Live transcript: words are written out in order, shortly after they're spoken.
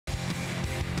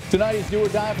Tonight is do or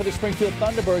die for the Springfield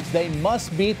Thunderbirds. They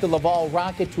must beat the Laval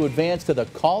Rocket to advance to the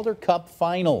Calder Cup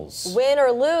Finals. Win or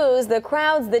lose, the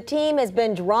crowds the team has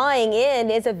been drawing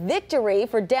in is a victory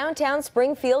for downtown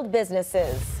Springfield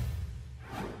businesses.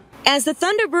 As the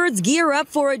Thunderbirds gear up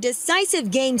for a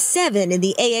decisive Game 7 in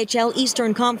the AHL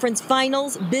Eastern Conference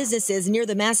Finals, businesses near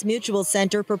the Mass Mutual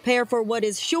Center prepare for what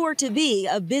is sure to be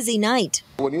a busy night.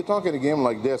 When you're talking a game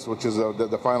like this, which is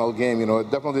the final game,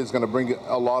 it definitely is going to bring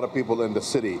a lot of people in the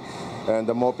city. And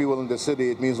the more people in the city,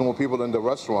 it means more people in the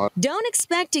restaurant. Don't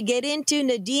expect to get into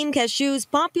Nadim Kashou's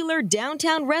popular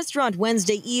downtown restaurant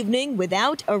Wednesday evening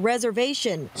without a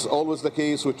reservation. It's always the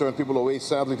case. We turn people away,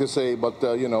 sadly to say, but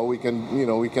we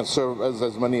can serve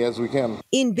as many as we can.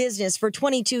 In business for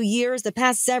 22 years, the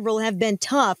past several have been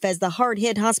tough as the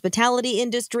hard-hit hospitality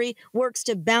industry works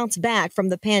to bounce back from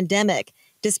the pandemic.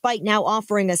 Despite now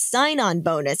offering a sign-on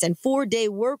bonus and 4-day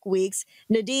work weeks,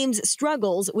 Nadim's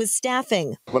struggles with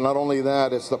staffing. But not only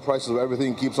that, it's the price of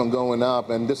everything keeps on going up,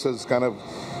 and this is kind of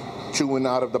chewing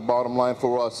out of the bottom line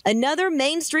for us. Another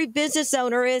Main Street business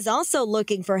owner is also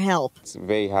looking for help. It's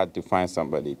very hard to find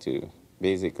somebody to.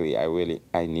 Basically,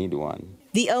 I need one.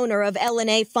 The owner of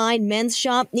L&A Fine Men's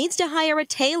Shop needs to hire a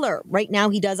tailor. Right now,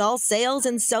 he does all sales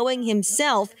and sewing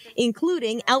himself,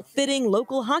 including outfitting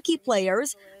local hockey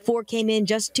players. 4 came in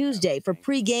just Tuesday for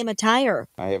pre-game attire.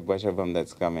 I have a bunch of them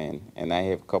that's come in, and I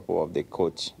have a couple of the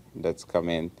coach that's come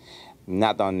in.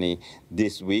 Not only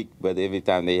this week, but every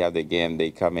time they have the game,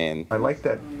 they come in. I like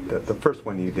the first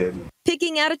one you did.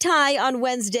 Picking out a tie on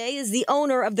Wednesday is the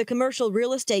owner of the commercial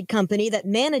real estate company that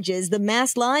manages the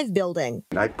Mass Live building.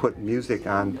 I put music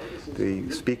on the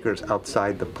speakers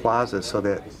outside the plaza so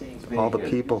that all the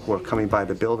people who are coming by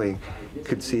the building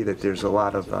could see that there's a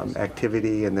lot of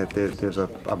activity and that there's a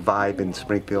vibe in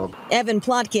Springfield. Evan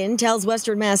Plotkin tells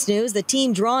Western Mass News the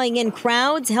team drawing in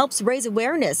crowds helps raise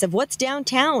awareness of what's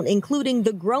downtown, including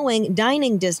the growing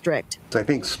dining district. I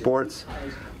think sports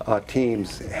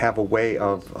teams have a way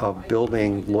of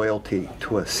building loyalty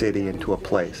to a city and to a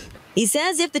place. He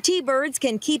says if the T-Birds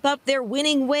can keep up their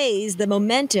winning ways, the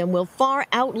momentum will far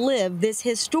outlive this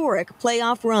historic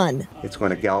playoff run. It's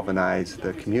going to galvanize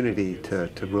the community to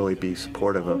really be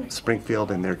supportive of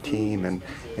Springfield and their team and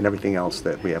everything else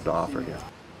that we have to offer here.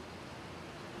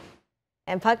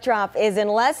 And puck drop is in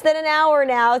less than an hour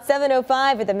now at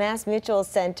 7:05 at the Mass Mutual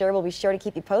Center. We'll be sure to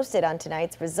keep you posted on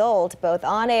tonight's result, both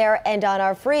on air and on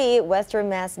our free Western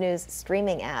Mass News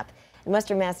streaming app. And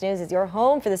Western Mass News is your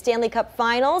home for the Stanley Cup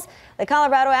Finals. The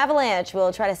Colorado Avalanche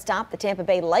will try to stop the Tampa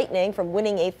Bay Lightning from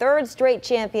winning a 3rd straight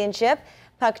championship.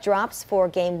 Puck drops for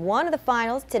Game 1 of the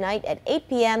Finals tonight at 8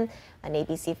 p.m. on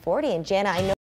ABC 40. And Jana, I know